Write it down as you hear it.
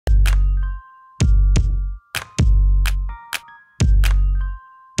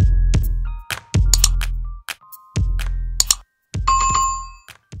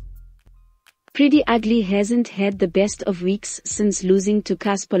Priddy Ugly hasn't had the best of weeks since losing to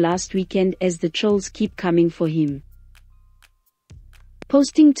Casper last weekend as the trolls keep coming for him.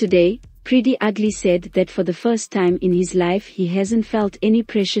 Posting today, Priddy Ugly said that for the first time in his life he hasn't felt any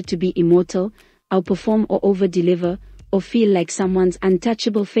pressure to be immortal, outperform or over-deliver, or feel like someone's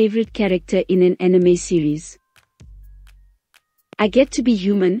untouchable favorite character in an anime series. I get to be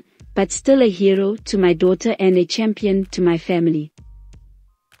human, but still a hero to my daughter and a champion to my family.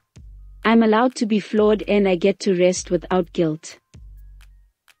 I'm allowed to be flawed and I get to rest without guilt.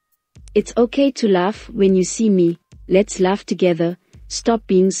 It's okay to laugh when you see me, let's laugh together, stop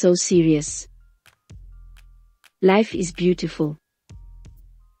being so serious. Life is beautiful.